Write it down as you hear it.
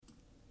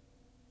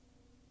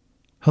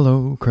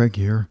Hello, Craig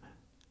here.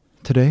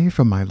 Today,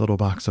 from my little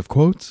box of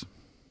quotes,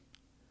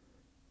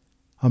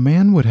 a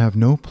man would have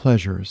no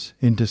pleasures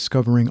in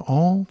discovering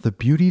all the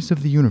beauties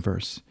of the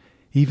universe,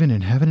 even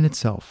in heaven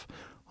itself,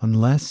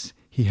 unless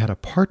he had a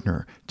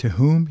partner to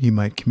whom he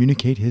might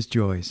communicate his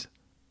joys.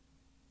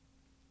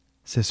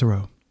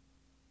 Cicero.